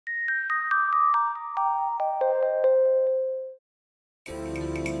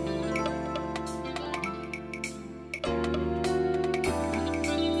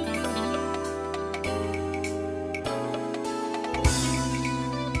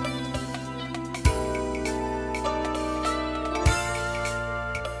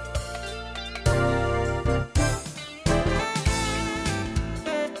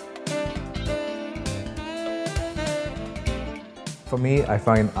For me, I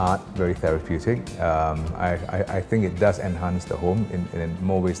find art very therapeutic. I think it does enhance the home in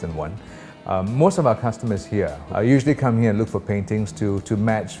more ways than one. Most of our customers here usually come here and look for paintings to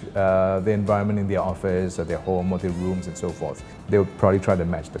match the environment in their office or their home or their rooms and so forth. They'll probably try to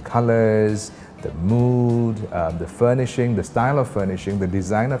match the colors, the mood, the furnishing, the style of furnishing, the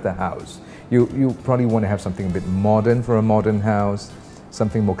design of the house. You probably want to have something a bit modern for a modern house,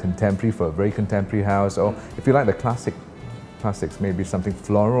 something more contemporary for a very contemporary house, or if you like the classics, maybe something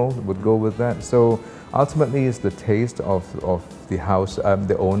floral would go with that. So ultimately it's the taste of the house,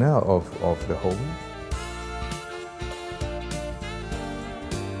 the owner of the home.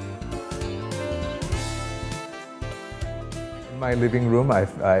 In my living room,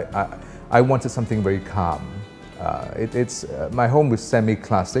 I wanted something very calm. My home was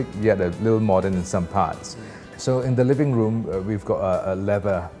semi-classic, yet a little modern in some parts. So in the living room, we've got a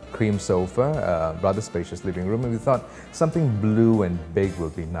leather cream sofa, rather spacious living room, and we thought something blue and big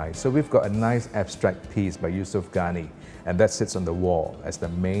would be nice. So we've got a nice abstract piece by Yusuf Ghani, and that sits on the wall as the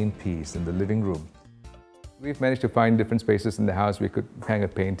main piece in the living room. We've managed to find different spaces in the house we could hang a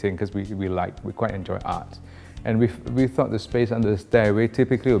painting because we quite enjoy art. And we thought the space under the stairway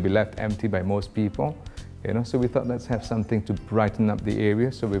typically will be left empty by most people, so we thought let's have something to brighten up the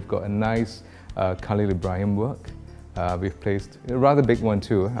area. So we've got a nice Khalil Ibrahim work. We've placed a rather big one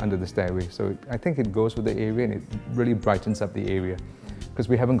too under the stairway, so I think it goes with the area and it really brightens up the area because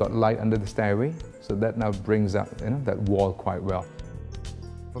we haven't got light under the stairway, so that now brings up that wall quite well.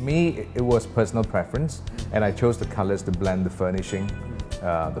 For me, it was personal preference, and I chose the colors to blend the furnishing,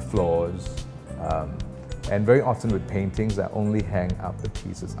 the floors, and very often with paintings I only hang up the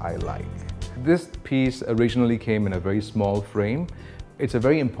pieces I like. This piece originally came in a very small frame. It's a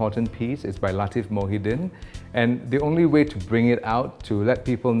very important piece. It's by Latif Mohidin, and the only way to bring it out to let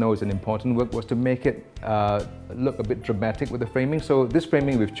people know it's an important work was to make it look a bit dramatic with the framing. So this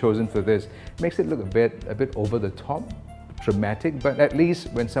framing we've chosen for this makes it look a bit over the top, dramatic, but at least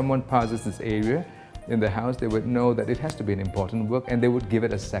when someone passes this area in the house, they would know that it has to be an important work and they would give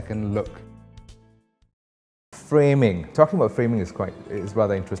it a second look. Framing. Talking about framing is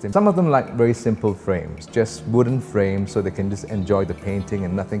rather interesting. Some of them like very simple frames, just wooden frames so they can just enjoy the painting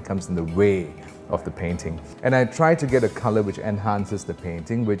and nothing comes in the way of the painting. And I try to get a color which enhances the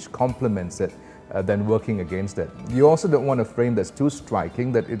painting, which complements it, than working against it. You also don't want a frame that's too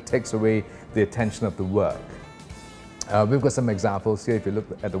striking that it takes away the attention of the work. We've got some examples here. If you look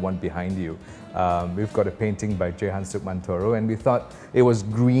at the one behind you, we've got a painting by Jehan Sukmantoro, and we thought it was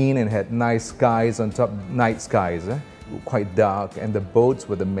green and had nice skies on top, night skies, quite dark, and the boats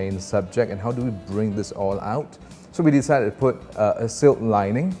were the main subject. And how do we bring this all out? So we decided to put a silk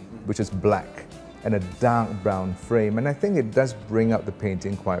lining, which is black, and a dark brown frame, and I think it does bring out the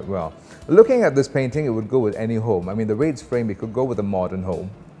painting quite well. Looking at this painting, it would go with any home. I mean, the way it's framed, it could go with a modern home,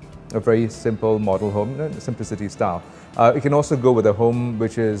 a very simple model home, simplicity style. It can also go with a home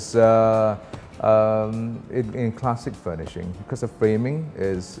which is in classic furnishing, because the framing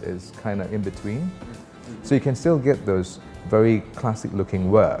is kind of in between. So you can still get those very classic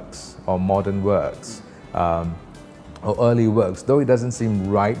looking works or modern works or early works, though it doesn't seem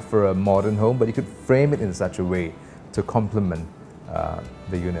right for a modern home, but you could frame it in such a way to complement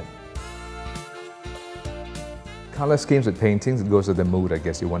the unit. Color schemes with paintings, it goes with the mood, I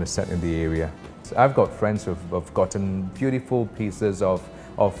guess, you want to set in the area. So I've got friends who've gotten beautiful pieces of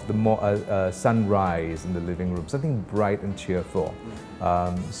the sunrise in the living room, something bright and cheerful.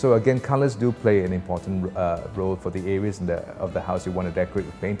 So again, colors do play an important role for the areas of the house you want to decorate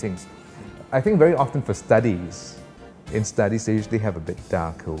with paintings. I think very often for studies, in studies they usually have a bit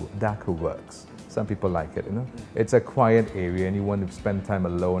darker works. Some people like it, It's a quiet area and you want to spend time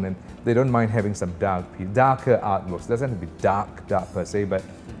alone, and they don't mind having some darker artworks. It doesn't have to be dark per se, but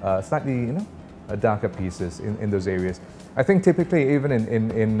slightly, darker pieces in those areas. I think typically even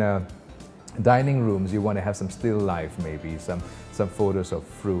in dining rooms, you want to have some still life, maybe some photos of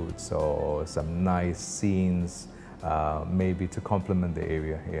fruits or some nice scenes, maybe to complement the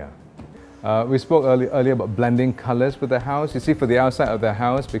area here. We spoke earlier about blending colors with the house. You see, for the outside of the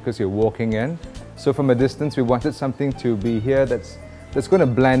house, because you're walking in, so from a distance we wanted something to be here that's going to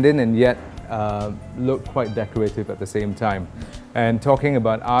blend in and yet look quite decorative at the same time. And talking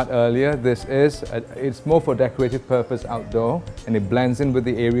about art earlier, it's more for decorative purpose outdoor, and it blends in with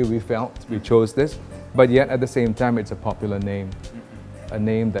the area we chose this, but yet at the same time it's a popular name. A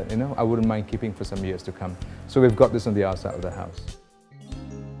name that I wouldn't mind keeping for some years to come. So we've got this on the outside of the house.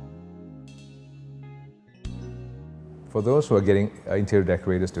 For those who are getting interior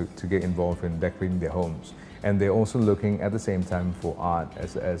decorators to get involved in decorating their homes, And they're also looking at the same time for art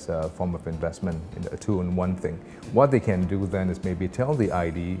as a form of investment, in a two-in-one thing. What they can do then is maybe tell the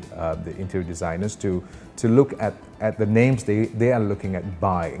ID, the interior designers, to look at the names they are looking at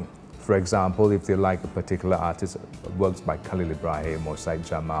buying. For example, if they like a particular artist, works by Khalil Ibrahim or Said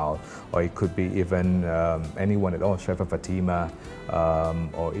Jamal, or it could be even anyone at all, Shefa Fatima,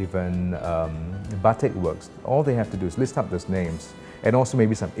 or even batik works, all they have to do is list up those names and also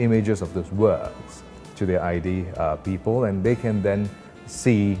maybe some images of those works to their ID people, and they can then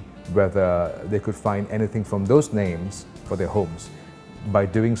see whether they could find anything from those names for their homes. By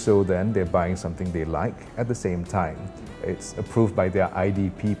doing so, then they're buying something they like. At the same time, it's approved by their ID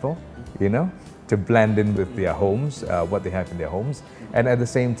people, you know, to blend in with their homes, what they have in their homes, and at the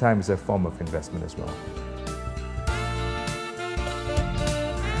same time, it's a form of investment as well.